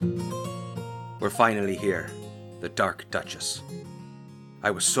We're finally here. The Dark Duchess.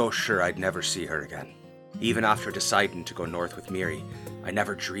 I was so sure I'd never see her again. Even after deciding to go north with Miri, I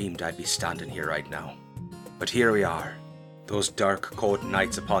never dreamed I'd be standing here right now. But here we are. Those dark cold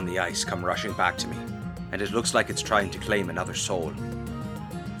nights upon the ice come rushing back to me, and it looks like it's trying to claim another soul.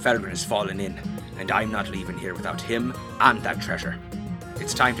 Felgren has fallen in, and I'm not leaving here without him and that treasure.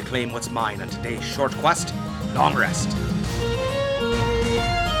 It's time to claim what's mine on today's short quest, Long Rest.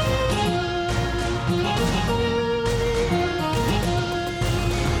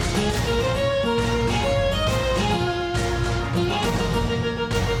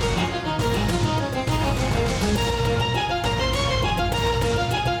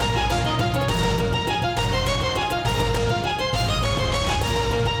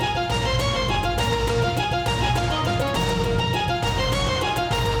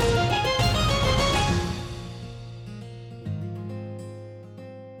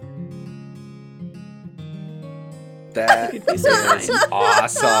 That is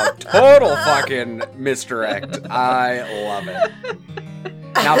awesome. Total fucking misdirect. I love it.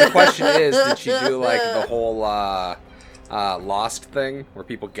 Now the question is, did she do like the whole Lost thing where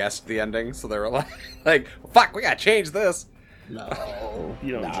people guessed the ending? So they were like, fuck, we gotta change this. No,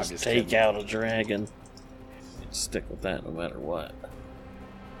 you don't just take kidding. Out a dragon. You stick with that no matter what.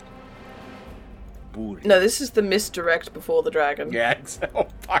 No, this is the misdirect before the dragon. Yeah, oh,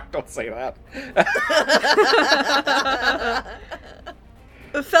 fuck, don't say that.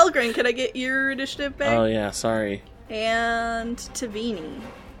 Felgren, can I get your initiative back? Oh, yeah, sorry. And Tavini.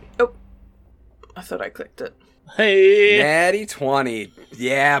 Oh, I thought I clicked it. Hey! Natty 20.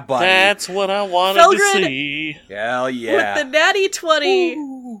 Yeah, buddy. That's what I wanted Felgren, to see. Hell yeah. With the natty 20,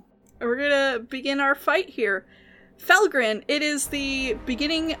 Ooh. we're gonna begin our fight here. Felgren, it is the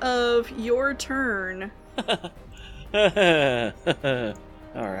beginning of your turn. Alright.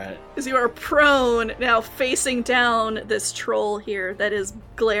 As you are prone, now facing down this troll here that is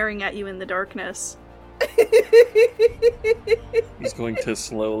glaring at you in the darkness. He's going to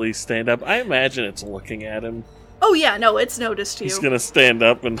slowly stand up. I imagine it's looking at him. Oh yeah, no, it's noticed you. He's gonna stand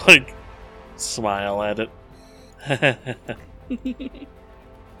up and, smile at it.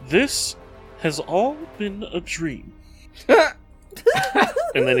 This has all been a dream.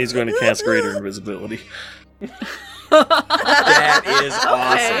 And then he's going to cast Greater Invisibility. That is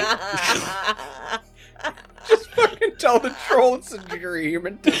awesome. Just fucking tell the troll it's a dream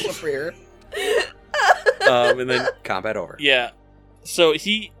and disappear. And then combat over. Yeah. So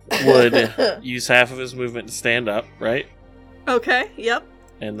he would use half of his movement to stand up, right? Okay, yep.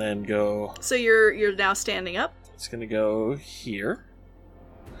 And then go... So you're now standing up? It's gonna go here.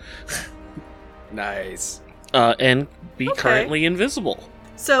 Nice. And be currently invisible.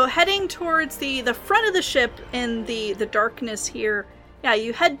 So heading towards the front of the ship in the darkness here, yeah,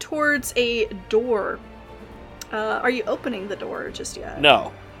 you head towards a door. Are you opening the door just yet?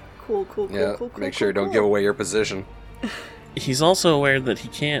 No. Cool. Make sure you don't give away your position. He's also aware that he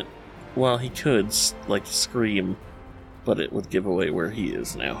can't... Well, he could, scream, but it would give away where he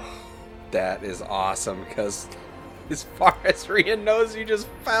is now. That is awesome, because as far as Rian knows, you just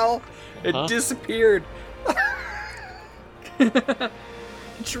fell and disappeared.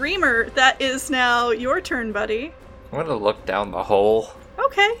 Dreamer, that is now your turn, buddy. I'm gonna look down the hole.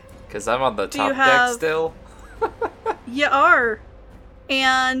 Okay. Because I'm on the top deck still. You are.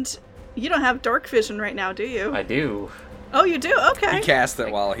 And you don't have dark vision right now, do you? I do. Oh, you do? Okay. He cast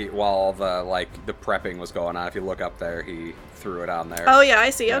it while the prepping was going on. If you look up there, he threw it on there. Oh yeah, I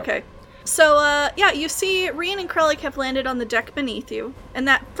see. Yep. Okay. So, you see Rian and Krellik have landed on the deck beneath you, and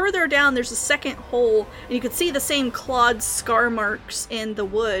that further down there's a second hole, and you could see the same clawed scar marks in the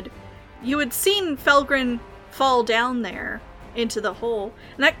wood. You had seen Felgren fall down there into the hole,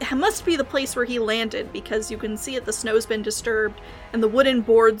 and that must be the place where he landed, because you can see that the snow's been disturbed, and the wooden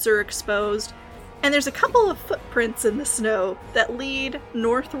boards are exposed, and there's a couple of footprints in the snow that lead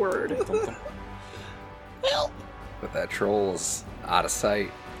northward. Help! But that troll's out of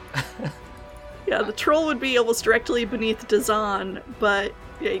sight. Yeah, the troll would be almost directly beneath Dazan, but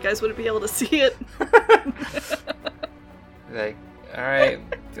yeah, you guys wouldn't be able to see it. Alright,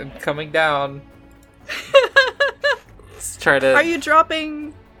 I'm coming down. Let's try to... Are you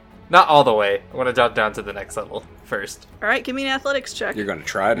dropping? Not all the way. I want to drop down to the next level first. Alright, give me an athletics check. You're going to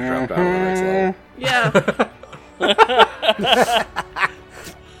try to drop down to the next level.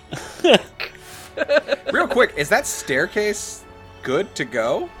 Yeah. Real quick, is that staircase good to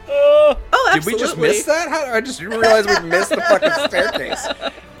go? Oh, absolutely. Did we just miss that? I just didn't realize we missed the fucking staircase.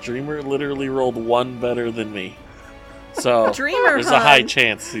 Dreamer literally rolled one better than me. So Dreamer there's a high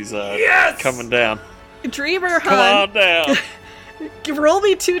chance he's coming down. Dreamer Come on down. Roll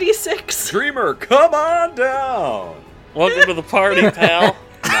me 2d6. Dreamer, come on down. Welcome to the party, pal.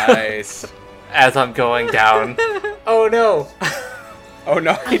 Nice. As I'm going down. Oh no! Oh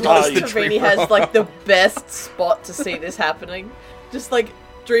no, he does the Tavini Dreamer. has like the best spot to see this happening. Just like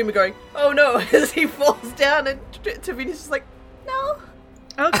Dreamer going, "Oh no!" as he falls down, and Tavini's just like, "No."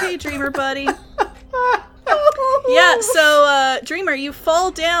 Okay, Dreamer buddy. Yeah, so, Dreamer, you fall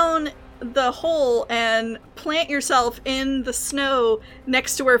down the hole and plant yourself in the snow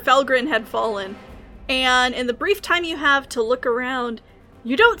next to where Felgrin had fallen. And in the brief time you have to look around,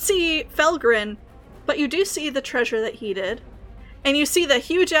 you don't see Felgrin, but you do see the treasure that he did. And you see the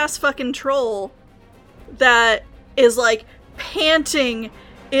huge-ass fucking troll that is, like, panting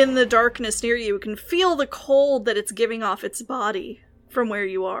in the darkness near you. You can feel the cold that it's giving off its body from where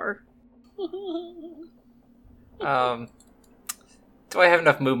you are. Do I have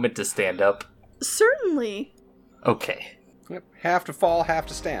enough movement to stand up? Certainly. Okay. Yep. Half to fall, half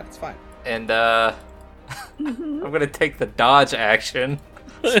to stand. It's fine. And, I'm gonna take the dodge action.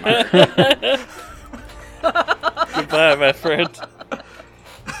 Goodbye, my friend.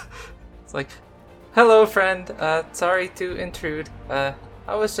 It's like, hello, friend. Sorry to intrude. I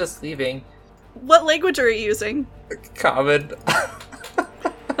was just leaving. What language are you using? Common.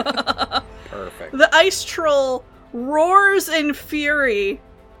 Perfect. The ice troll roars in fury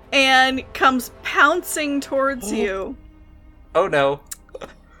and comes pouncing towards you. Oh no.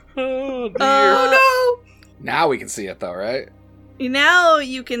 Oh, dear. Oh Now we can see it though, right? no! Now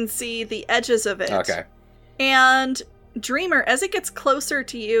you can see the edges of it. Okay. And Dreamer, as it gets closer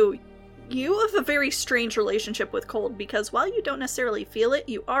to you, you have a very strange relationship with cold because while you don't necessarily feel it,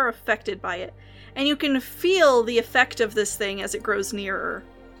 you are affected by it. And you can feel the effect of this thing as it grows nearer.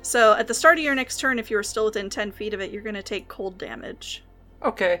 So at the start of your next turn, if you are still within 10 feet of it, you're going to take cold damage.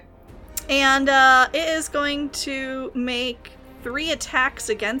 Okay. And it is going to make 3 attacks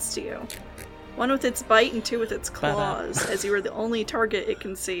against you. 1 with its bite and 2 with its claws, as you are the only target it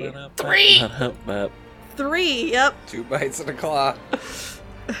can see. 3, yep. 2 bites and a claw.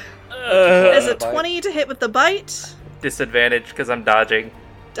 As a Bite. 20 to hit with the bite. Disadvantage because I'm dodging.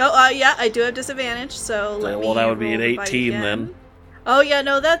 Oh, yeah, I do have disadvantage, so let me well, that would be roll an the bite 18 again. then. Oh, yeah,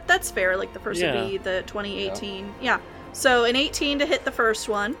 no, that's fair. Like, the first Yeah. would be the 2018. Yeah. So, an 18 to hit the first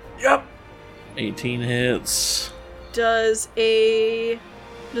one. Yep. 18 hits. Does a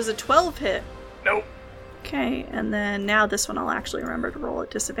 12 hit? Nope. Okay, and then now this one I'll actually remember to roll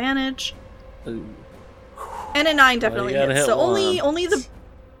at disadvantage. Ooh. And a 9 definitely gotta hits. hit So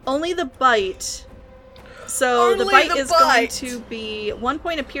only the bite. So the Only bite the is going bite. to be 1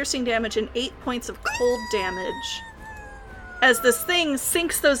 point of piercing damage and 8 points of cold damage. As this thing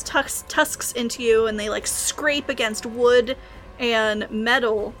sinks those tusks into you and they like scrape against wood and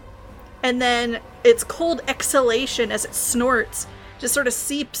metal. And then its cold exhalation as it snorts just sort of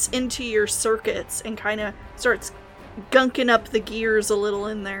seeps into your circuits and kind of starts gunking up the gears a little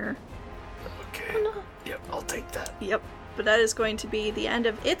in there. Okay. Yep, I'll take that. Yep. But that is going to be the end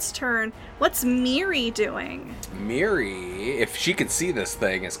of its turn. What's Miri doing? Miri, if she could see this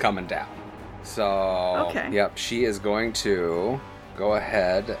thing, is coming down. So, Okay. Yep, she is going to go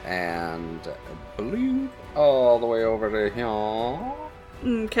ahead and bloop all the way over to here.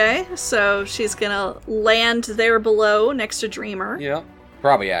 Okay, so she's gonna land there below next to Dreamer. Yep.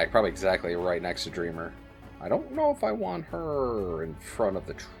 Probably exactly right next to Dreamer. I don't know if I want her in front of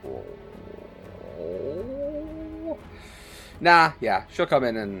the troll. Nah, yeah, she'll come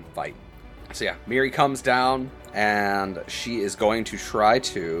in and fight. So yeah, Miri comes down, and she is going to try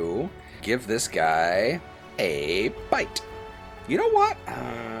to give this guy a bite. You know what?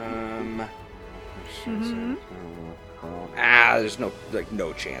 There's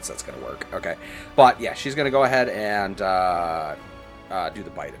no chance that's gonna work. Okay, but yeah, she's gonna go ahead and do the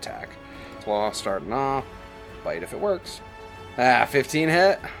bite attack. Claw starting off, bite if it works. 15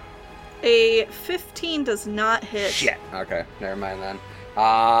 hit. A 15 does not hit. Shit. Okay, never mind then.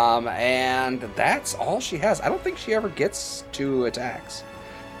 And that's all she has. I don't think she ever gets 2 attacks.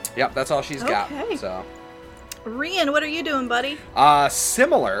 Yep, that's all she's got. Okay. So, Rian, what are you doing, buddy?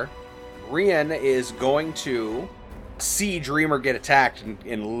 similar. Rian is going to see Dreamer get attacked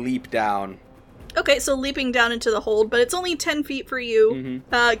and leap down. Okay, so leaping down into the hold, but it's only 10 feet for you.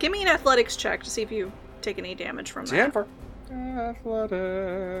 Give me an athletics check to see if you take any damage from that. 10 for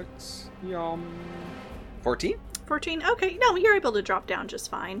athletics. Yum. 14? 14? Okay, no, you're able to drop down just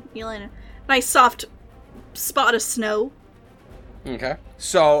fine. You land a nice soft spot of snow. Okay.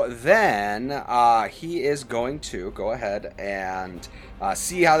 So then he is going to go ahead and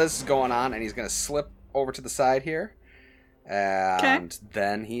see how this is going on, and he's going to slip over to the side here. And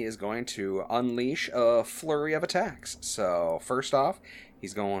then he is going to unleash a flurry of attacks. So, first off,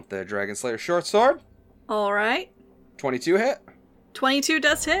 he's going with the Dragon Slayer short sword. All right. 22 hit. 22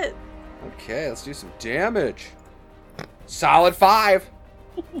 does hit. Okay, let's do some damage. Solid 5.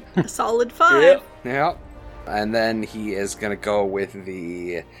 A solid 5. Yep. And then he is going to go with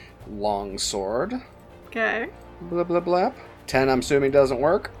the long sword. Okay. Blah, blah, blah. 10, I'm assuming, doesn't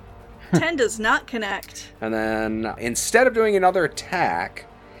work. 10 does not connect. And then, instead of doing another attack,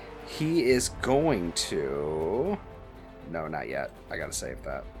 he is going to... No, not yet. I gotta save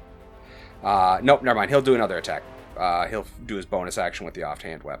that. Nope, never mind. He'll do another attack. He'll do his bonus action with the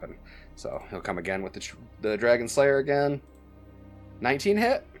offhand weapon. So, he'll come again with the Dragon Slayer again. 19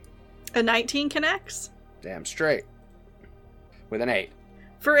 hit? A 19 connects? Damn straight. With an 8.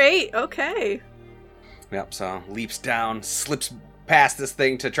 For 8, okay. Yep, so leaps down, slips past this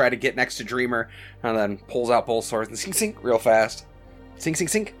thing to try to get next to Dreamer, and then pulls out both swords and sink real fast. Sink.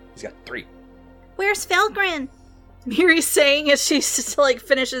 He's got 3. Where's Felgrin? Miri's saying as she just, like,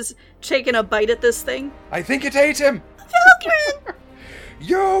 finishes taking a bite at this thing. I think it ate him! Felgrin!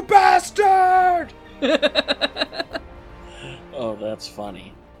 You bastard! Oh, that's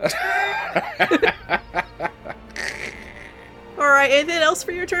funny. Alright, anything else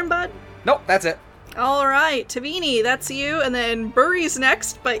for your turn, bud? Nope, that's it. Alright, Tavini, that's you, and then Burry's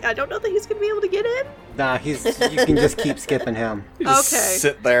next, but I don't know that he's gonna be able to get in. Nah, you can just keep skipping him. You just Okay.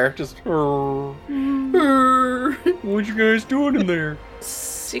 sit there, just... What you guys doing in there?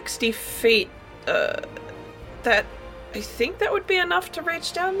 60 feet. That... I think that would be enough to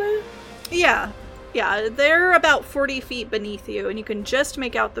reach down there? Yeah, they're about 40 feet beneath you, and you can just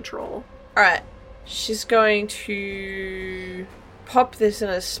make out the troll. Alright. She's going to... pop this in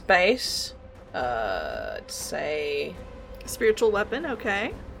a space. Say... Spiritual weapon,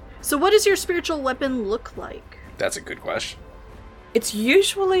 okay. So what does your spiritual weapon look like? That's a good question. It's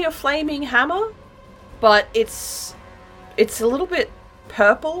usually a flaming hammer, but it's a little bit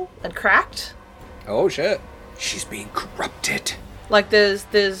purple and cracked. Oh, shit. She's being corrupted. Like there's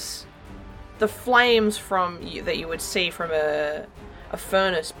the flames that you would see from a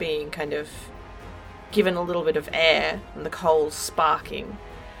furnace being kind of given a little bit of air and the coals sparking.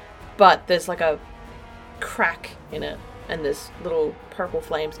 But there's like a crack in it, and there's little purple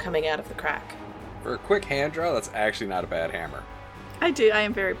flames coming out of the crack. For a quick hand draw, that's actually not a bad hammer. I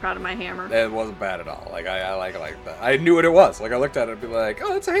am very proud of my hammer. It wasn't bad at all. Like, I like that. I knew what it was. Like, I looked at it and be like,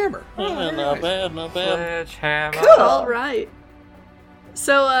 oh, it's a hammer. Not bad. Sledgehammer. Cool. Alright.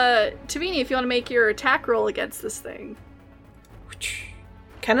 So, Tavini, if you want to make your attack roll against this thing.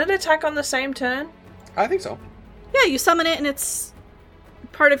 Can it attack on the same turn? I think so. Yeah, you summon it and it's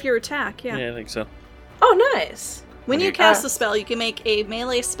part of your attack, yeah. Yeah, I think so. Oh, nice. When you cast the spell, you can make a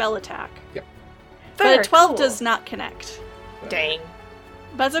melee spell attack. Yep. But Very a 12 cool. does not connect. Dang.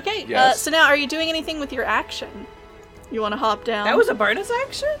 But it's okay. Yes. So now, are you doing anything with your action? You want to hop down? That was a bonus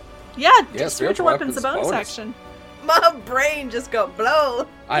action? Yeah, Yeah, spiritual weapon's a bonus action. My brain just got blown.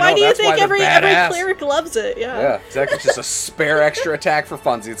 Why do you think every badass. cleric loves it? Yeah, exactly. It's just a spare extra attack for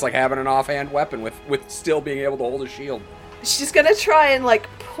funsies. It's like having an offhand weapon with still being able to hold a shield. She's gonna try and, like,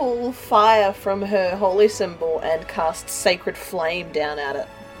 pull fire from her holy symbol and cast Sacred Flame down at it.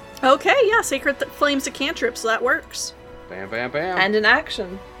 Okay, yeah, Sacred Flame's a cantrip, so that works. Bam, bam, bam. And an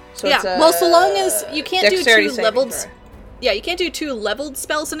action. So Yeah, it's a well, so long as you can't do dexterity two saving leveled... throw. Yeah, you can't do 2 leveled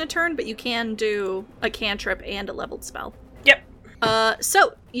spells in a turn, but you can do a cantrip and a leveled spell. Yep.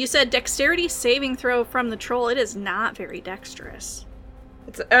 So, you said dexterity saving throw from the troll. It is not very dexterous.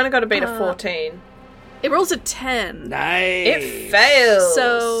 It's only got to beat a 14. It rolls a 10. Nice. It fails.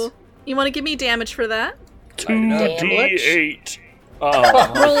 So, you want to give me damage for that? 2d8.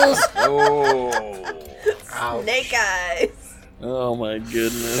 Oh, Rolls. Oh, Snake eyes. oh my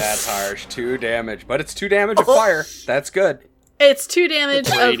goodness. that's harsh. 2 damage, but it's 2 damage of fire. That's good. It's 2 damage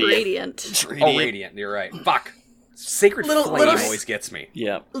of Radiant. radiant. Oh, radiant. You're right. Fuck. Sacred Little- flame little- always gets me.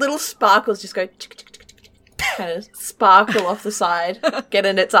 Yeah. Little sparkles just go kind of sparkle off the side, get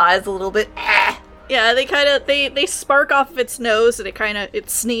in its eyes a little bit. Yeah, they spark off of its nose, and it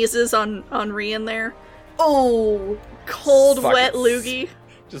sneezes on Rian there. Oh, Cold, Fucking wet loogie.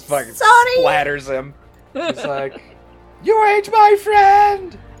 Just fucking Sorry. splatters him. It's like, you ate my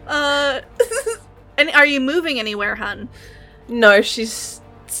friend. And are you moving anywhere, hun? no, she's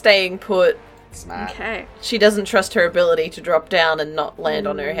staying put. Smart. Okay. She doesn't trust her ability to drop down and not land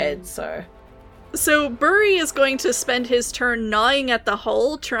on her head, so... So Burry is going to spend his turn gnawing at the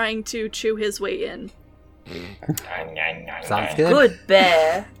hole, trying to chew his way in. Sounds good. Good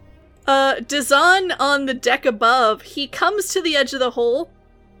bear. Dazan on the deck above, he comes to the edge of the hole.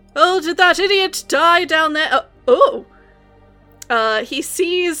 Oh, did that idiot die down there? Oh! He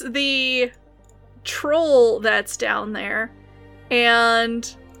sees the troll that's down there,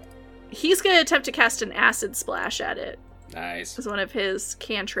 and he's going to attempt to cast an acid splash at it. Nice. As one of his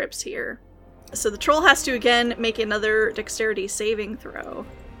cantrips here. So the troll has to again make another dexterity saving throw.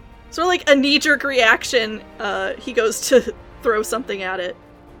 Sort of like a knee-jerk reaction, he goes to throw something at it.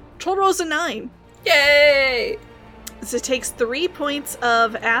 Troll rolls a 9. Yay! So it takes 3 points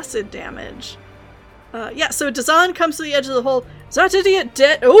of acid damage. So Dazan comes to the edge of the hole. Is that idiot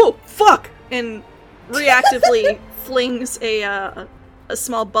dead? Oh, fuck! And reactively flings a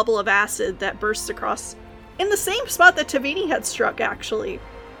small bubble of acid that bursts across in the same spot that Tavini had struck, actually.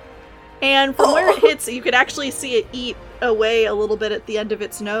 And from where it hits, you could actually see it eat away a little bit at the end of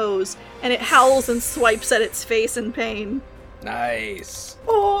its nose, and it howls and swipes at its face in pain. Nice.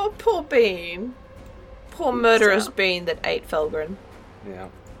 Oh, poor Bean. Poor murderous Bean that ate Felgren. Yeah.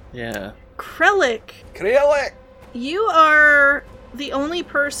 Yeah. Krellick, Krellick! you are the only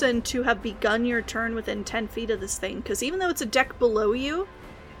person to have begun your turn within 10 feet of this thing, because even though it's a deck below you,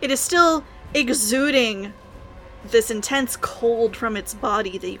 it is still exuding this intense cold from its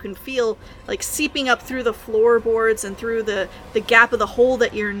body that you can feel like seeping up through the floorboards and through the gap of the hole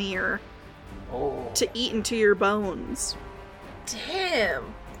that you're near to eat into your bones.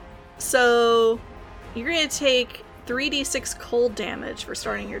 Damn. So you're going to take 3d6 cold damage for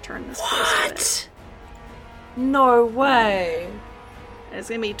starting your turn this close to it. What? No way. And it's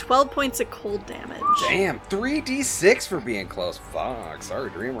going to be 12 points of cold damage. Damn, 3d6 for being close. Fuck.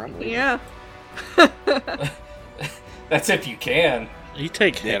 Sorry, Dreamer. I'm leaving. Yeah. That's if you can. You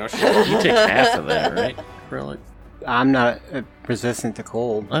take Yeah, no shit. you take half of that, right? Really? I'm not resistant to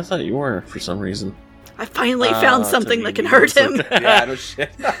cold. I thought you were for some reason. I finally found something that can hurt him. Yeah, no shit.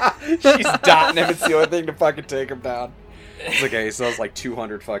 She's dotting him. It's the only thing to fucking take him down. It's okay. He still has like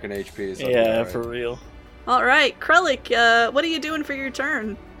 200 fucking HP. So Yeah, for real. All right, Krellick, what are you doing for your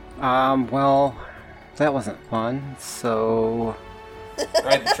turn? Well, that wasn't fun, so...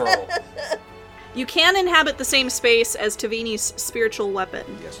 Ride the troll. You can inhabit the same space as Tavini's spiritual weapon.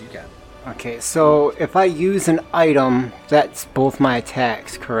 Yes, you can. Okay, so if I use an item, that's both my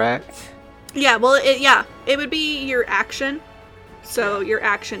attacks, correct? Yeah, well, it would be your action. So your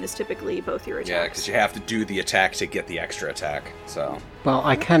action is typically both your attacks. Yeah, because you have to do the attack to get the extra attack. So. Well,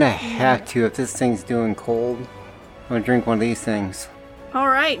 I kind of have to if this thing's doing cold. I'm gonna drink one of these things. All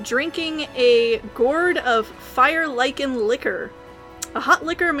right, drinking a gourd of fire lichen liquor. A hot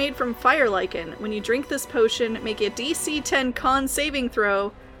liquor made from fire lichen. When you drink this potion, make a DC 10 con saving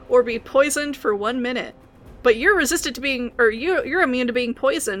throw or be poisoned for 1 minute. But you're resistant to being, or you're immune to being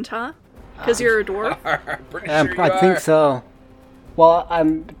poisoned, huh? Because you're a dwarf. I'm pretty sure you I are. think so. Well,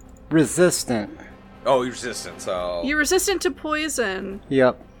 I'm resistant. Oh, you're resistant, so. You're resistant to poison,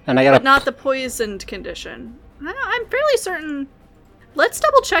 Yep. And I gotta... but not the poisoned condition. I'm fairly certain. Let's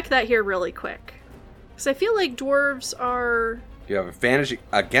double check that here really quick. Because I feel like dwarves are... You have advantage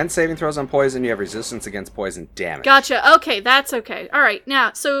against saving throws on poison. You have resistance against poison damage. Gotcha. Okay, that's okay. All right,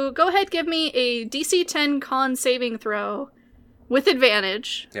 now, so go ahead, give me a DC 10 con saving throw with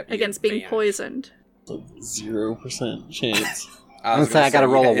advantage against being poisoned. 0% chance. I'm gonna say I gotta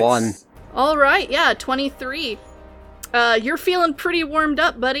roll a 1. All right, yeah, 23. You're feeling pretty warmed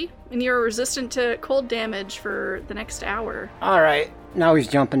up, buddy, and you're resistant to cold damage for the next hour. Alright, now he's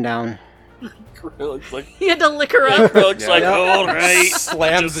jumping down. Looks like You had to lick her up. looks like all right.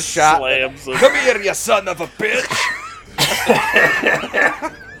 Slams Just the shot. Slams it. Come here, you son of a bitch!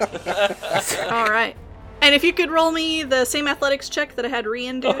 All right. And if you could roll me the same athletics check that I had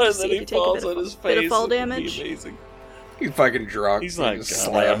Rian do, And to then see if he you take a falls bit on of, his bit of face. fall It would be damage. amazing. You fucking drunk. He's not He just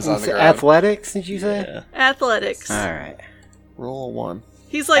gonna. slams on the ground. Athletics, did you say? Yeah. Athletics. Alright. Roll a 1.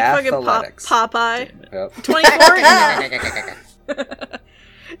 He's like fucking Athletics. Popeye. Yep. 24?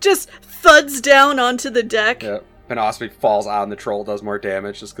 Just thuds down onto the deck. Yep. Penospe falls on the troll, does more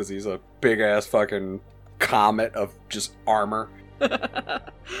damage just because he's a big ass fucking comet of just armor.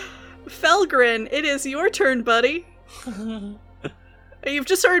 Felgren, it is your turn, buddy. You've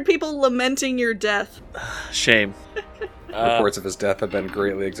just heard people lamenting your death. Shame. Reports of his death have been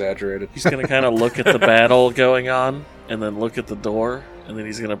greatly exaggerated. He's gonna kind of look at the battle going on, and then look at the door, and then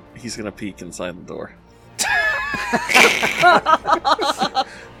he's gonna peek inside the door.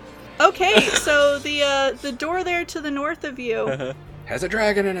 Okay, so the door there to the north of you, Has a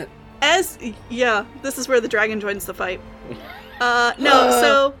dragon in it. this is where the dragon joins the fight.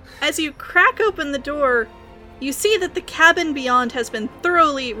 So as you crack open the door, you see that the cabin beyond has been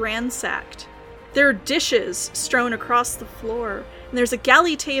thoroughly ransacked. There are dishes strewn across the floor, and there's a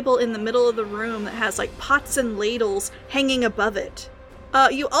galley table in the middle of the room that has like pots and ladles hanging above it.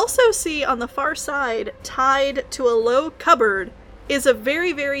 You also see on the far side, tied to a low cupboard, is a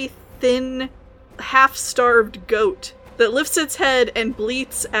very, very thin, half-starved goat that lifts its head and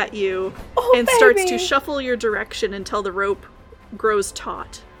bleats at you and starts to shuffle your direction until the rope grows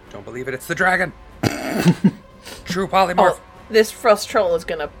taut. Don't believe it, it's the dragon. True polymorph. Oh, this frost troll is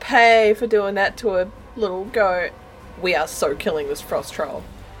gonna pay for doing that to a little goat. We are so killing this frost troll.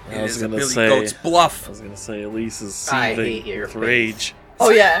 It is a Billy Goat's bluff. I was gonna say Elise is I hate seething your with face. rage.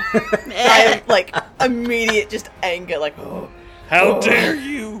 Oh yeah. I am like immediate just anger, like oh. How dare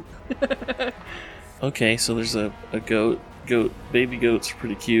you! Okay, so there's a goat. Baby goat's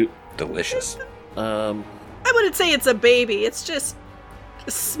pretty cute. Delicious. I wouldn't say it's a baby, it's just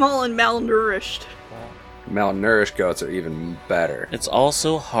small and malnourished. Malnourished goats are even better. It's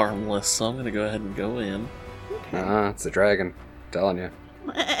also harmless, so I'm gonna go ahead and go in. It's a dragon. I'm telling you.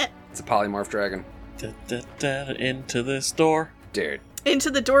 It's a polymorph dragon. Into this door. Dude.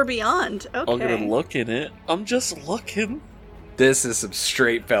 Into the door beyond. Okay. I'm gonna look in it. I'm just looking. This is some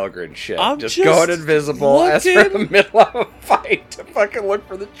straight Felgrin shit. I'm just just going invisible as for looking. the middle of a fight to fucking look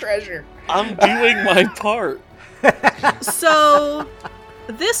for the treasure. I'm doing my part. So,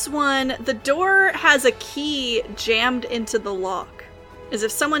 this one, the door has a key jammed into the lock, as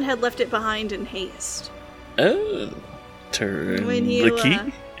if someone had left it behind in haste. Oh. Turn When you, the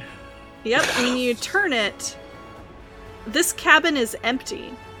key. Yep, when you turn it, this cabin is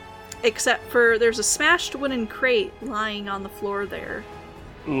empty, except for there's a smashed wooden crate lying on the floor there.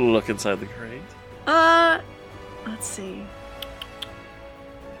 Look inside the crate. Let's see.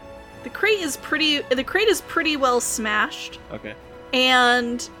 The crate is pretty well smashed, Okay.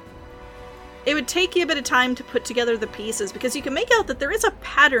 and it would take you a bit of time to put together the pieces because you can make out that there is a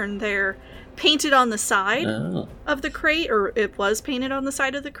pattern there painted on the side Oh. of the crate, or it was painted on the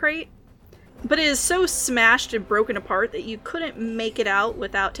side of the crate. But it is so smashed and broken apart that you couldn't make it out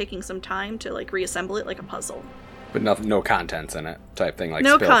without taking some time to like reassemble it like a puzzle. But no contents in it, type thing, like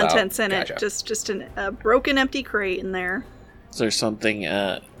No spilled out. contents in Gotcha. it, just a broken empty crate in there. Is there something,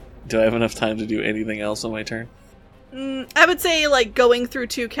 do I have enough time to do anything else on my turn? I would say like going through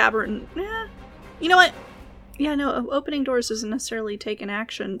two cavern. You know what? Yeah, no, opening doors doesn't necessarily take an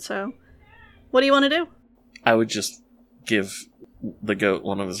action, so what do you want to do? I would just give the goat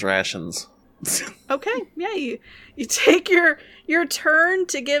one of his rations. Okay, yeah, you take your turn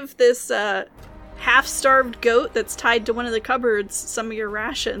to give this half-starved goat that's tied to one of the cupboards some of your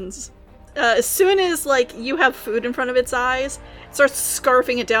rations. As soon as like you have food in front of its eyes, it starts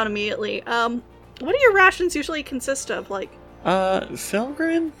scarfing it down immediately. What do your rations usually consist of? Like,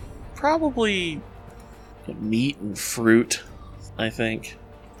 Felgrin? Probably meat and fruit, I think.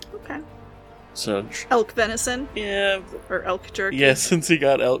 okay, So, elk venison yeah. or elk jerky. Yeah, since he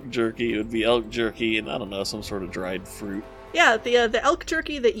got elk jerky, it would be elk jerky and, I don't know, some sort of dried fruit. Yeah, the elk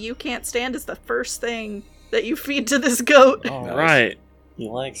jerky that you can't stand is the first thing that you feed to this goat. Alright. He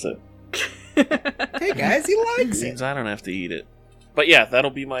likes it. Hey guys, he likes it. Means I don't have to eat it. But yeah,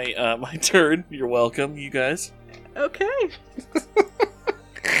 that'll be my my turn. You're welcome, you guys. Okay.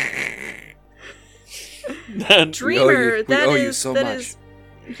 Dreamer, Dreamer, owe you so that much.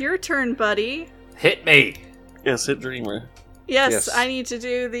 is your turn, buddy. Hit me. yes, hit Dreamer. Yes, Yes. I need to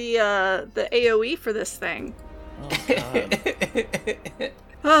do the AoE for this thing. Oh,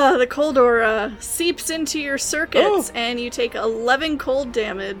 God. The cold aura seeps into your circuits, and you take 11 cold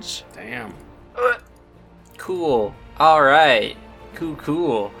damage. Damn. Cool. Alright.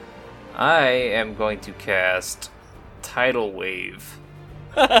 Cool. I am going to cast Tidal Wave.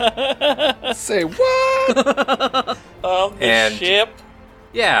 Say what? The And- ship.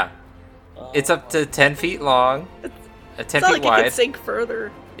 Yeah. It's up to 10 feet long. 10 It's feet not like it wide. could sink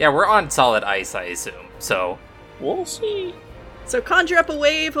further. Yeah, we're on solid ice, I assume. So, We'll see. So conjure up a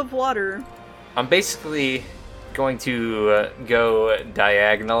wave of water. I'm basically going to go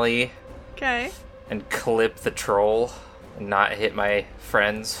diagonally Okay. and clip the troll and not hit my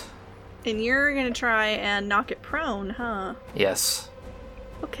friends. And you're gonna try and knock it prone, huh? Yes.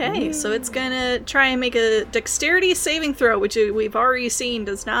 Okay, so it's gonna try and make a dexterity saving throw, which we've already seen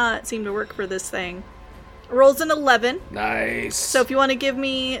does not seem to work for this thing. Rolls an 11. Nice. So if you want to give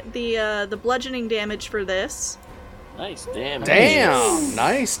me the bludgeoning damage for this. Nice damage. Damn.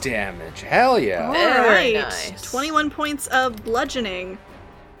 Nice damage. Hell yeah. Very Alright, nice. 21 points of bludgeoning.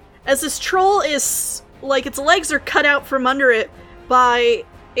 As this troll is, like, its legs are cut out from under it by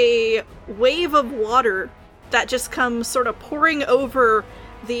a wave of water that just comes sort of pouring over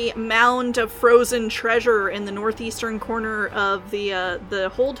the mound of frozen treasure in the northeastern corner of the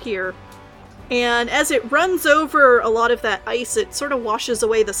hold here. And as it runs over a lot of that ice, it sort of washes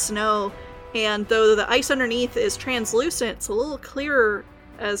away the snow. And though the ice underneath is translucent, it's a little clearer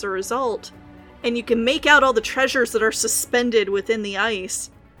as a result. and you can make out all the treasures that are suspended within the ice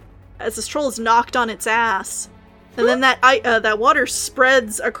as this troll is knocked on its ass. And then that water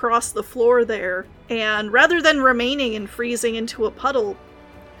spreads across the floor there, and rather than remaining and freezing into a puddle,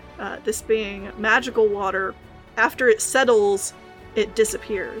 this being magical water, after it settles, it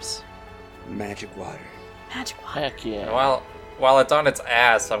disappears. Magic water. Magic water. Heck yeah. And while it's on its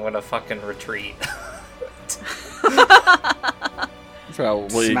ass, I'm gonna fucking retreat.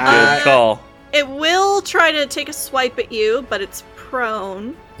 Probably a Smart. good call. It will try to take a swipe at you, but it's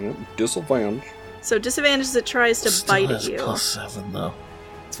prone. Disadvantage. So disadvantage as it tries to Still bite has at you. +7 though.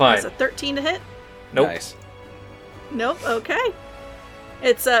 It's fine. It's a 13 to hit. Nope. Nice. Nope, okay.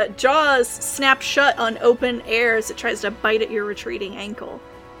 Its jaws snap shut on open air as it tries to bite at your retreating ankle.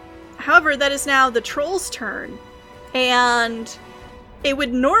 However, that is now the troll's turn, and it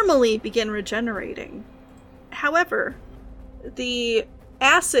would normally begin regenerating. However, the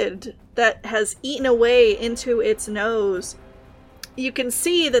acid that has eaten away into its nose, you can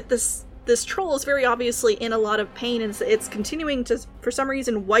see that this troll is very obviously in a lot of pain, and it's continuing to, for some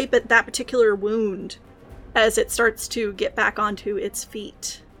reason, wipe at that particular wound as it starts to get back onto its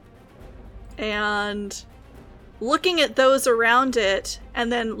feet. And looking at those around it,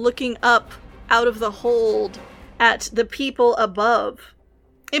 and then looking up out of the hold at the people above,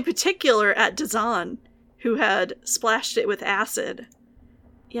 in particular at Dazan, who had splashed it with acid.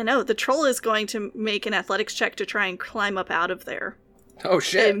 You know, the troll is going to make an athletics check to try and climb up out of there. Oh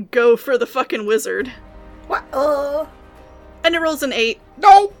shit. And go for the fucking wizard. What? And it rolls an 8.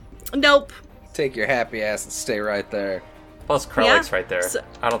 Nope. Nope. Take your happy ass and stay right there. Plus, Krellik's Yeah, right there. so-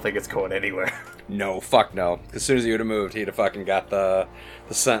 I don't think it's going anywhere. No, fuck no. As soon as he would have moved, he'd have fucking got the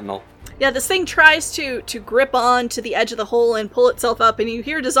sentinel. Yeah, this thing tries to grip on to the edge of the hole and pull itself up, and you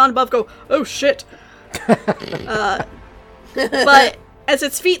hear Dazan above go, "Oh shit!" But as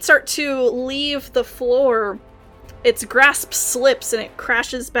its feet start to leave the floor, its grasp slips and it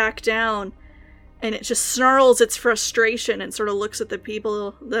crashes back down, and it just snarls its frustration and sort of looks at the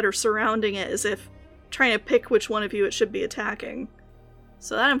people that are surrounding it as if trying to pick which one of you it should be attacking.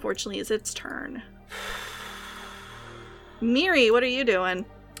 So that, unfortunately, is its turn. Miri, what are you doing?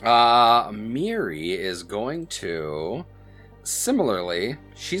 Miri is going to, similarly,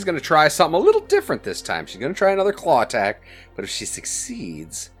 she's going to try something a little different this time. She's going to try another claw attack, but if she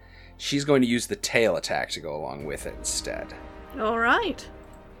succeeds, she's going to use the tail attack to go along with it instead. All right.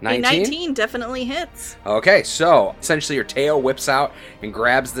 19? A 19 definitely hits. Okay, so essentially your tail whips out and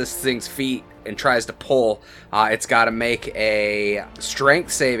grabs this thing's feet and tries to pull. It's got to make a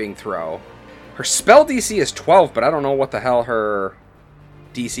strength saving throw. Her spell DC is 12, but I don't know what the hell her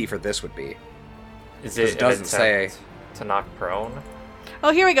DC for this would be. Is It doesn't say. to knock prone?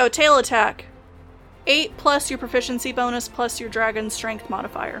 Oh, here we go. Tail attack. 8 plus your proficiency bonus plus your dragon strength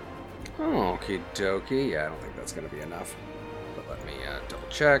modifier. Oh, okie dokie. Yeah, I don't think that's going to be enough. But let me double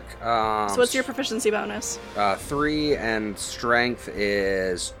check. So what's your proficiency bonus? 3 and strength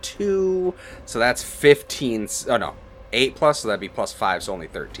is 2. So that's 15. Oh, no. 8 plus, so that'd be plus 5, so only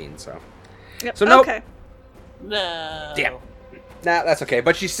 13. So. Yep. So nope. Okay. No. Damn. Nah, that's okay.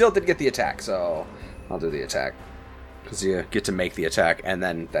 But she still did get the attack, so I'll do the attack. Because you get to make the attack, and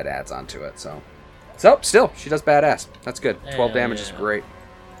then that adds on to it, so. So, still, she does badass. That's good. 12 damage is great.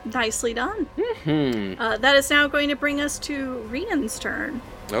 Nicely done. Mm-hmm. That is now going to bring us to Rian's turn.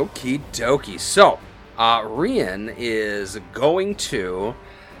 Okie dokie. So, Rian is going to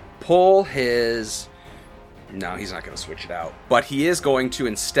pull his... No, he's not going to switch it out. But he is going to,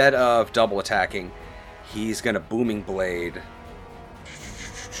 instead of double attacking, he's going to Booming Blade.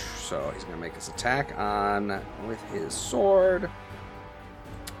 So he's going to make his attack on with his sword.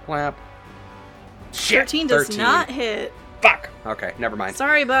 Clap. Shit, 13 does not hit. Fuck. Okay, never mind.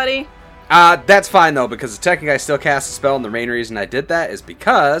 Sorry, buddy. That's fine, though, because technically I still cast a spell, and the main reason I did that is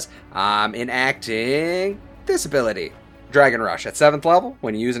because I'm enacting this ability. Dragon Rush. At 7th level,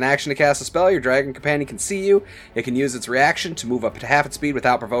 when you use an action to cast a spell, your dragon companion can see you. It can use its reaction to move up to half its speed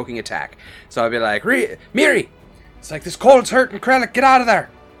without provoking attack. So I'd be like, Miri! It's like, this cold's hurting, Krellik, get out of there!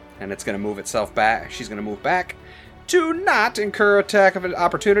 And it's going to move itself back. She's going to move back to not incur attack of an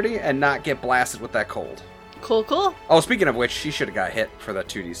opportunity and not get blasted with that cold. Cool, cool. Oh, speaking of which, she should have got hit for the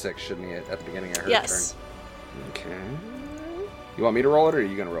 2d6, shouldn't he, at the beginning of her Yes. turn? Okay. You want me to roll it, or are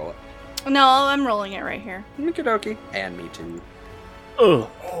you going to roll it? No, I'm rolling it right here. Okie-dokie. And me too. Ugh.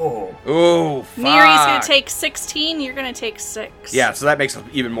 Ooh, fuck. Miri's gonna take 16, you're gonna take 6. Yeah, so that makes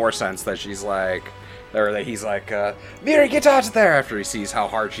even more sense that she's like, or that he's like, Miri, get out of there, after he sees how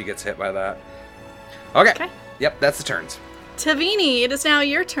hard she gets hit by that. Okay. Yep, that's the turns. Tavini, it is now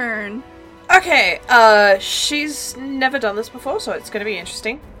your turn. Okay, she's never done this before, so it's gonna be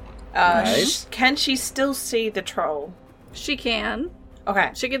interesting. Nice. Can she still see the troll? She can.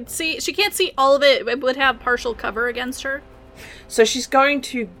 Okay. She can't see all of it. It would have partial cover against her. So she's going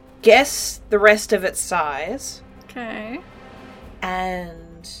to guess the rest of its size. Okay.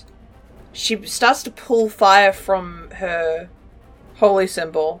 And she starts to pull fire from her holy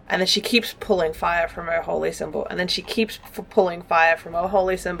symbol, and then she keeps pulling fire from her holy symbol, and then she keeps pulling fire from her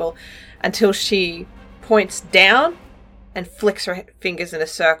holy symbol until she points down and flicks her fingers in a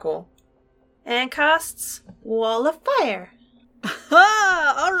circle and casts Wall of Fire.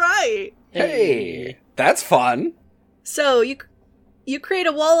 Ah, all right. Hey, that's fun. So you create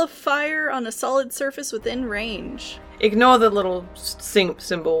a wall of fire on a solid surface within range. Ignore the little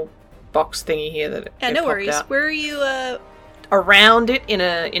symbol box thingy here that Yeah, it no popped worries. out. Where are you? Around it in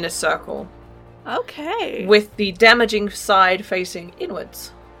a circle, Okay. with the damaging side facing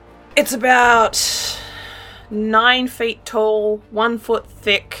inwards. It's about 9 feet tall, 1 foot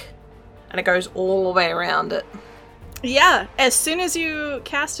thick, and it goes all the way around it. Yeah, as soon as you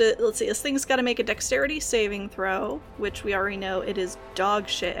cast it, let's see, this thing's got to make a dexterity saving throw, which we already know it is dog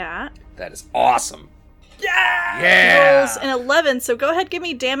shit at. That is awesome. Yeah! Yeah! Rolls an 11, so go ahead, give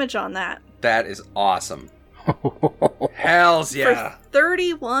me damage on that. That is awesome. Hells yeah. For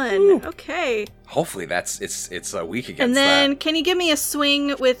 31. Okay. Hopefully it's weak against And then that. can you give me a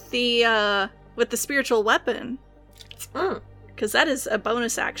swing with the spiritual weapon? Because that is a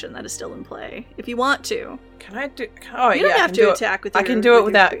bonus action that is still in play. If you want to. Can I do... Oh, You don't yeah, I have can to do attack with I your- can do it with your-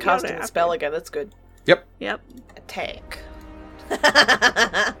 without you don't casting the have spell to. again, that's good. Yep. Attack.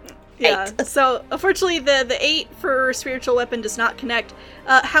 Yeah. So unfortunately the 8 for spiritual weapon does not connect.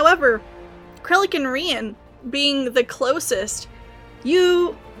 However, Krellik and Rian, being the closest,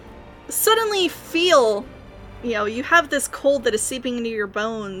 you suddenly feel, you have this cold that is seeping into your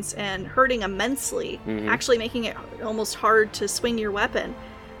bones and hurting immensely, actually making it almost hard to swing your weapon.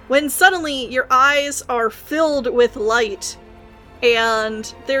 When suddenly your eyes are filled with light,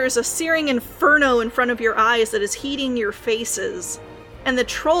 and there is a searing inferno in front of your eyes that is heating your faces. And the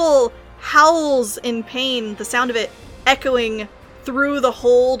troll howls in pain, the sound of it echoing through the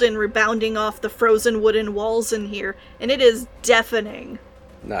hold and rebounding off the frozen wooden walls in here. And it is deafening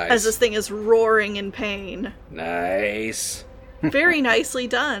Nice. as this thing is roaring in pain. Nice. Very nicely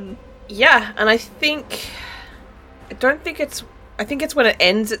done. Yeah, and I think it's when it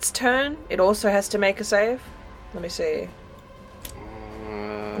ends its turn, it also has to make a save. Let me see.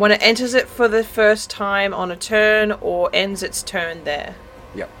 When it enters it for the first time on a turn or ends its turn there.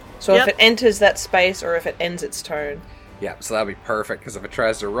 Yep. So Yep. if it enters that space or if it ends its turn. Yeah, so that'll be perfect, because if it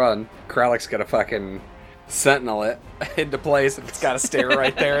tries to run, Krellik's gonna fucking sentinel it into place, and it's gotta stay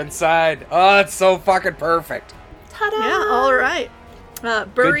right there inside. Oh, it's so fucking perfect. Ta-da! Yeah, alright.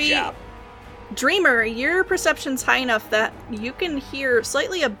 Burry, Good job. Dreamer, your perception's high enough that you can hear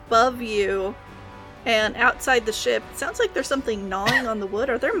slightly above you and outside the ship. It sounds like there's something gnawing on the wood.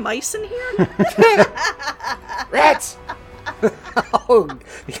 Are there mice in here? Rats! Oh,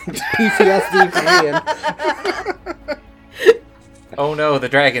 PTSD for Ian. Oh no, the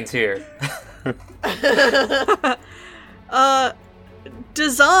dragon's here.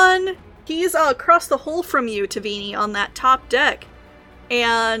 Dazan, he's across the hole from you, Tavini, on that top deck.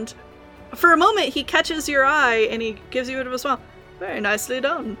 And for a moment, he catches your eye and he gives you a bit of a smile. Very nicely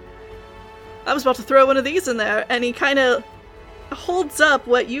done. I was about to throw one of these in there. And he kind of holds up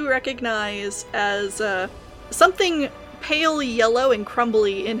what you recognize as something pale yellow and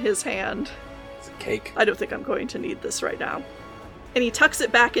crumbly in his hand. It's a cake. I don't think I'm going to need this right now. And he tucks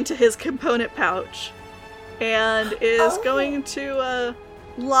it back into his component pouch and is going to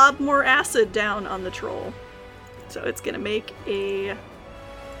lob more acid down on the troll. So it's going to make a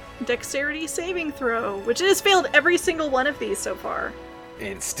dexterity saving throw, which it has failed every single one of these so far.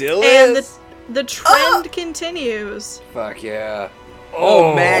 It still And is. the trend continues. Fuck yeah.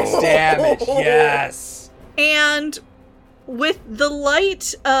 Oh, max damage. Yes. And with the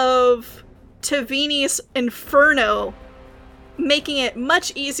light of Tavini's Inferno making it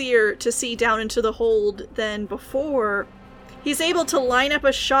much easier to see down into the hold than before, he's able to line up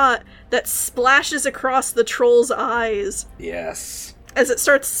a shot that splashes across the troll's eyes Yes. as it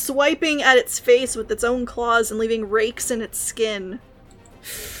starts swiping at its face with its own claws and leaving rakes in its skin.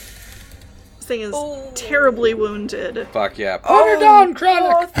 This thing is terribly wounded. Fuck yeah. Put her down, Poor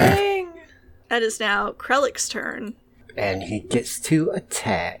Krellik. thing! That is now Krellik's turn. And he gets to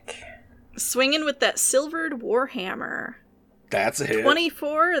attack. Swinging with that silvered warhammer. That's a hit.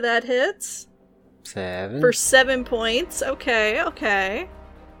 24, that hits. 7. For 7 points. Okay.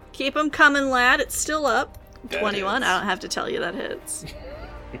 Keep them coming, lad. It's still up. That 21. hits. I don't have to tell you that hits.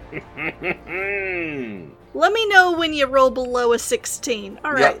 Let me know when you roll below a 16.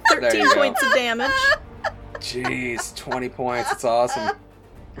 All right, Yep, there 13 you go. points of damage. Jeez, 20 points. It's awesome.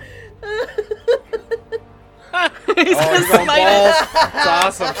 He's Oh, gonna he's going smite balls. it. It's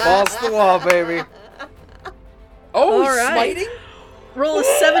awesome. Balls to the wall, baby. Oh, All he's right. smiting? Roll a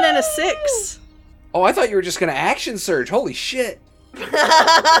 7 and a 6. Oh, I thought you were just going to action surge. Holy shit. Still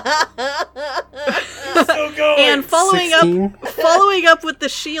going. And following 16? up with the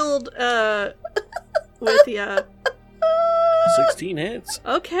shield, with ya. 16 hits.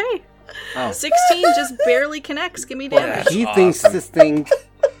 Okay. Oh. 16 just barely connects. Give me damage. That's He thinks awesome. this thing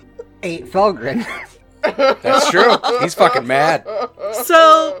ate Felgren. That's true. He's fucking mad.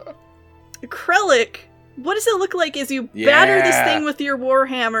 So, Krellick, what does it look like as you batter this Yeah. thing with your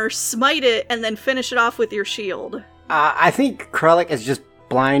warhammer, smite it, and then finish it off with your shield? I think Krellick is just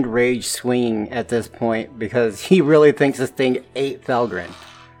blind rage swinging at this point because he really thinks this thing ate Felgren.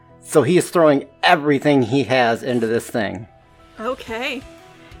 So he is throwing everything he has into this thing. Okay.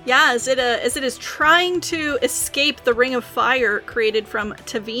 Yeah, as it is trying to escape the ring of fire created from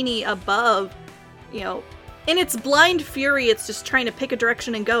Tavini above, you know, in its blind fury, it's just trying to pick a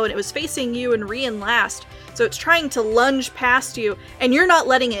direction and go, and it was facing you and Rian last, so it's trying to lunge past you, and you're not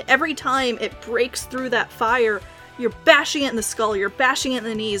letting it. Every time it breaks through that fire, you're bashing it in the skull, you're bashing it in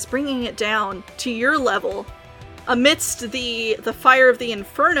the knees, bringing it down to your level. Amidst the fire of the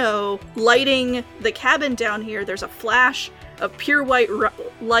inferno lighting the cabin down here, there's a flash of pure white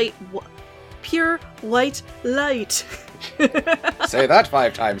light. Pure white light. Say that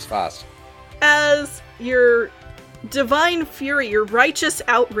 5 times fast. As your divine fury, your righteous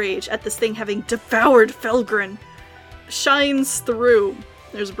outrage at this thing having devoured Felgren shines through.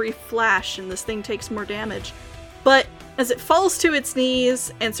 There's a brief flash and this thing takes more damage. But as it falls to its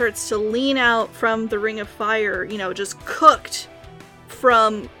knees and starts to lean out from the ring of fire, you know, just cooked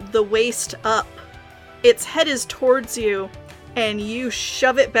from the waist up, its head is towards you and you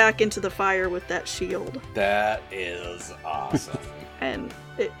shove it back into the fire with that shield. That is awesome. And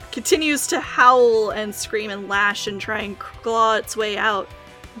it continues to howl and scream and lash and try and claw its way out,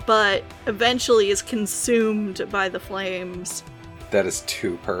 but eventually is consumed by the flames. That is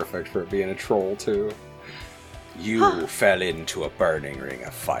too perfect for being a troll, too. You fell into a burning ring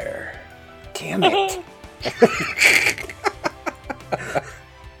of fire. Damn it.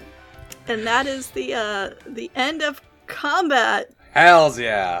 And that is the end of combat. Hells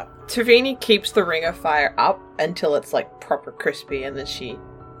yeah. Tavini keeps the ring of fire up until it's like proper crispy, and then she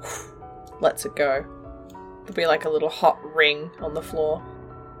lets it go. There'll be like a little hot ring on the floor.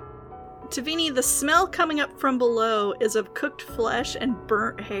 Tavini, the smell coming up from below is of cooked flesh and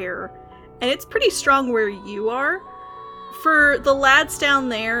burnt hair, and it's pretty strong where you are. For the lads down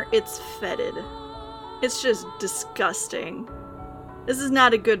there, it's fetid. It's just disgusting. This is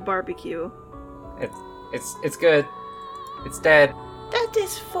not a good barbecue. It's good. It's dead. That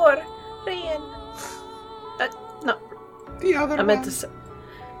is for Rian. No, The other I meant to say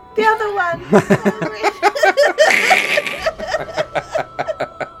the other one.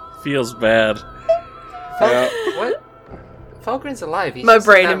 Feels bad. What? Falgren's alive. He's My just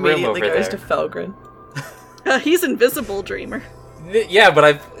in brain that room immediately over goes there. to Felgren. He's invisible, Dreamer. Yeah,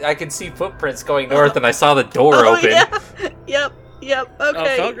 but I can see footprints going north, and I saw the door open. Yeah. Yep.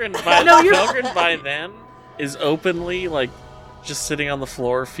 Okay. Felgren by, No, you're- Felgren by then is openly, like, just sitting on the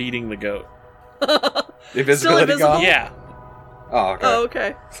floor feeding the goat. Invisibility invisible? gone? Yeah. Oh, okay. Oh,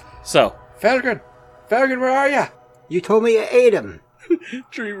 okay. So, Felgren, where are ya? You told me you ate him.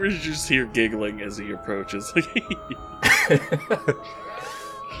 Dreamer's just here giggling as he approaches.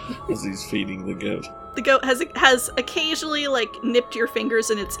 As he's feeding the goat. The goat has occasionally like nipped your fingers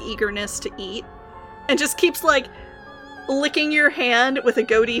in its eagerness to eat, and just keeps like licking your hand with a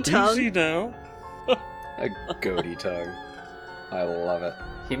goatee tongue. Easy now. A goatee tongue. I love it.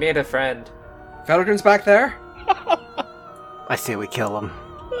 He made a friend. Felgren's back there? I say we kill him.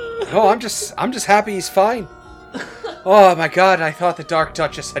 No, I'm just happy he's fine. Oh my god, I thought the Dark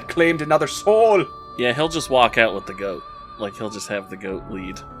Duchess had claimed another soul. Yeah, he'll just walk out with the goat. Like, he'll just have the goat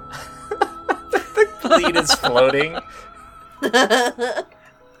lead. Lead is floating.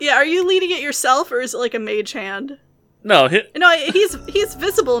 Yeah, are you leading it yourself, or is it like a mage hand? No, No, he's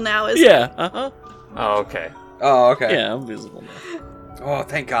visible now. Is yeah, uh-huh. Oh, okay. Oh, okay. Yeah, I'm visible now. Oh,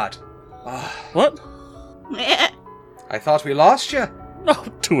 thank god. Oh, What? Meh. I thought we lost you. No,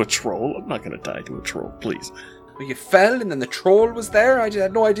 to a troll. I'm not gonna die to a troll, please. Well, you fell and then the troll was there. I just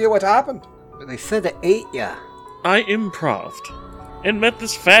had no idea what happened. But they said it ate ya. I improved and met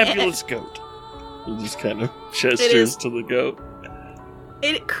this fabulous goat. He just kind of It gestures is- to the goat.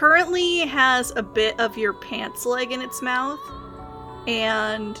 It currently has a bit of your pants leg in its mouth,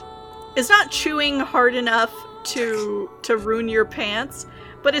 and is not chewing hard enough to ruin your pants,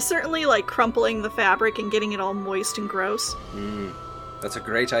 but is certainly like crumpling the fabric and getting it all moist and gross. That's a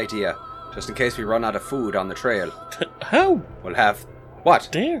great idea. Just in case we run out of food on the trail. How We'll have... What?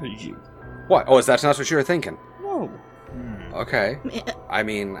 dare you? What? Oh, is that not what you were thinking? No. Okay. I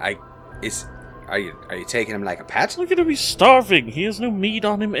mean, Are you taking him like a pet? Look at him, he's starving. He has no meat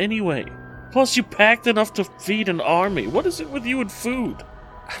on him anyway. Plus, you packed enough to feed an army. What is it with you and food?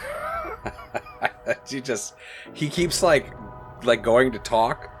 He keeps like going to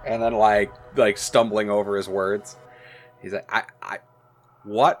talk and then like stumbling over his words. He's like,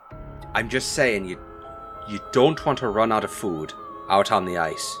 what? I'm just saying, you don't want to run out of food out on the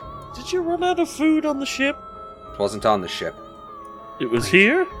ice. Did you run out of food on the ship? It wasn't on the ship. It was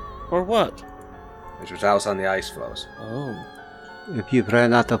here? Or what? It was out on the ice floes. Oh. If you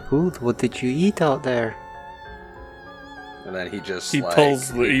ran out of food, what did you eat out there? And then he just He pulls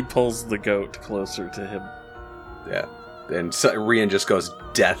the goat closer to him. Yeah. And Rian just goes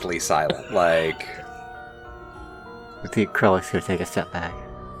deathly silent. Like... I think Krellik's gonna take a step back.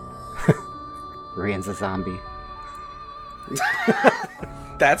 Rian's a zombie.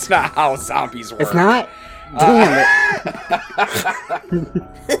 That's not how zombies work. It's not? Damn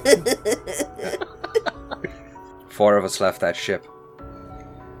it. 4 of us left that ship.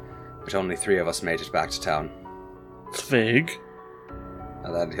 But only 3 of us made it back to town. It's vague.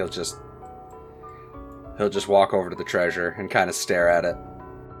 And then he'll just walk over to the treasure and kind of stare at it.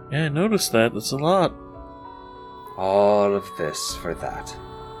 Yeah, I noticed that. That's a lot. All of this for that.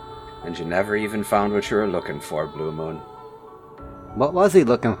 And you never even found what you were looking for, Blue Moon. What was he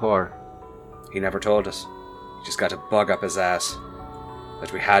looking for? He never told us. He just got a bug up his ass.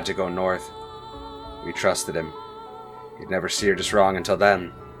 That we had to go north. We trusted him. He'd never steered us wrong until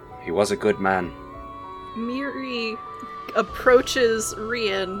then. He was a good man. Miri approaches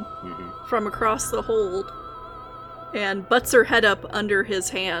Rian from across the hold and butts her head up under his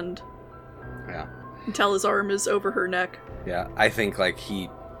hand Yeah. until his arm is over her neck. Yeah, I think, like, he...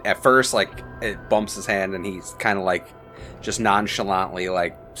 At first, like, it bumps his hand and he's kind of, like, just nonchalantly,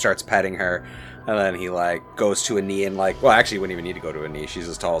 like, starts petting her. And then he, like, goes to a knee and, like... Well, actually, he wouldn't even need to go to a knee. She's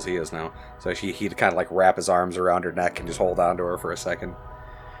as tall as he is now. So he'd kind of, like, wrap his arms around her neck and just hold on to her for a second.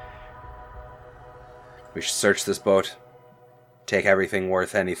 We should search this boat. Take everything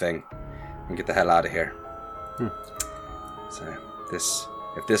worth anything. And get the hell out of here. So,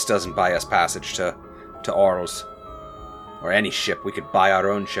 if this doesn't buy us passage to Orls, or any ship, we could buy our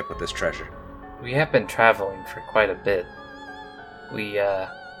own ship with this treasure. We have been traveling for quite a bit. We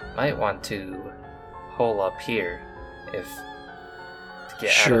might want to hole up here to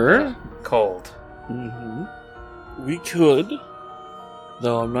get out of the cold. Mm-hmm. We could.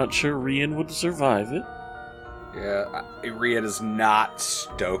 Though I'm not sure Rian would survive it. Yeah, Rian is not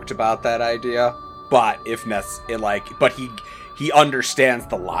stoked about that idea, but if but he understands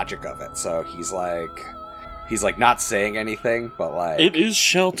the logic of it, so he's like not saying anything, but like it is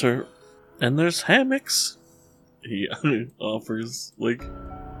shelter, and there's hammocks. He offers, like,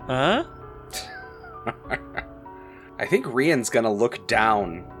 huh? I think Rian's gonna look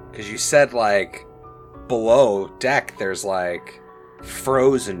down because you said like below deck there's like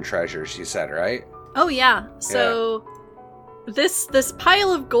frozen treasures. You said, right? Oh yeah. So this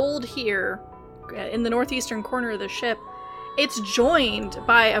pile of gold here in the northeastern corner of the ship, it's joined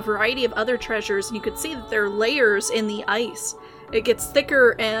by a variety of other treasures, and you could see that there are layers in the ice. It gets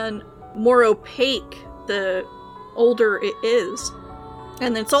thicker and more opaque the older it is.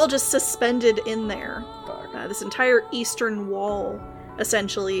 And it's all just suspended in there. This entire eastern wall,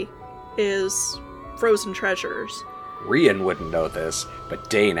 essentially, is frozen treasures. Rian wouldn't know this, but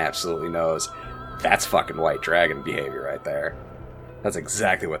Dane absolutely knows. That's fucking white dragon behavior right there. That's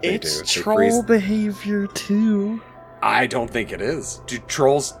exactly what they do. It's troll behavior, too. I don't think it is. Do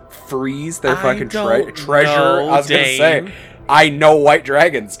trolls freeze their fucking treasure? Know, I was going to say, I know white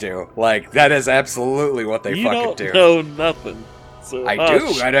dragons do. Like, that is absolutely what they fucking do. You don't know nothing. So I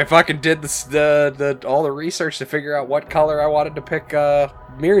do, and I fucking did all the research to figure out what color I wanted to pick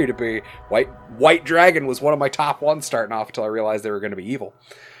Miri to be. White dragon was one of my top ones starting off until I realized they were going to be evil.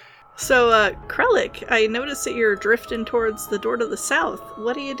 So, Krellik, I noticed that you're drifting towards the door to the south.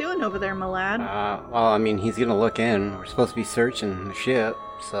 What are you doing over there, my lad? Well, I mean, he's gonna look in. We're supposed to be searching the ship,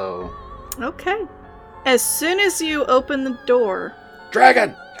 so... Okay. As soon as you open the door...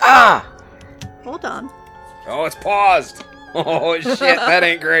 Dragon! Ah! Hold on. Oh, it's paused! Oh, shit, that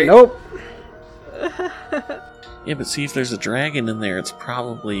ain't great. Nope! Yeah, but see, if there's a dragon in there, it's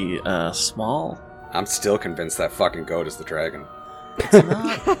probably small. I'm still convinced that fucking goat is the dragon. It's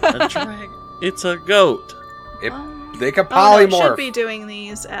not a dragon. It's a goat. They can Oh, no, it polymorph. should be doing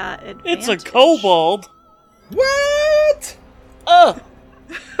these at advantage. It's a kobold. What? Oh.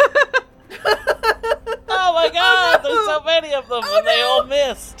 Oh my god, there's so many of them, and they all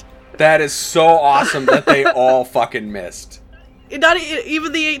missed. That is so awesome that they all fucking missed. Not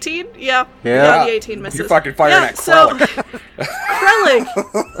even the 18? Yeah. Yeah. The 18 misses. You're fucking firing at Krellick.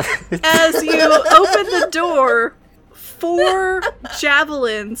 Krellick, as you open the door, 4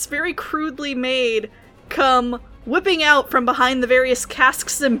 javelins, very crudely made, come whipping out from behind the various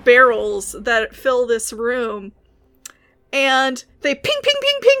casks and barrels that fill this room. And they ping, ping,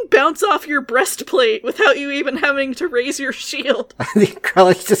 ping, ping, bounce off your breastplate without you even having to raise your shield. I think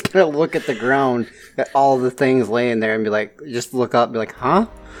Krellick's just gonna look at the ground, at all the things laying there, and be like, just look up and be like, huh?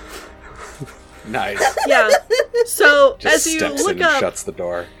 Nice. Yeah. So, Just as you steps look in up, and shuts the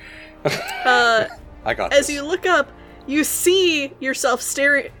door. uh, I got as this. you look up, you see yourself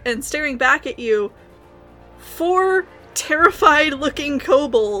staring back at you. 4 terrified-looking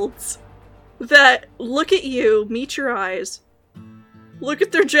kobolds that look at you, meet your eyes, look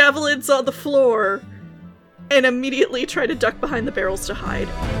at their javelins on the floor, and immediately try to duck behind the barrels to hide.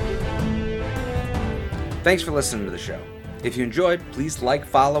 Thanks for listening to the show. If you enjoyed, please like,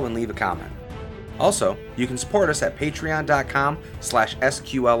 follow, and leave a comment. Also, you can support us at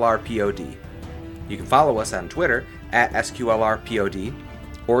patreon.com/SQLRPOD. You can follow us on Twitter at SQLRPOD,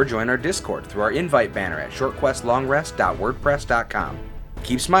 or join our Discord through our invite banner at shortquestlongrest.wordpress.com.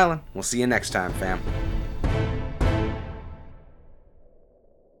 Keep smiling. We'll see you next time, fam.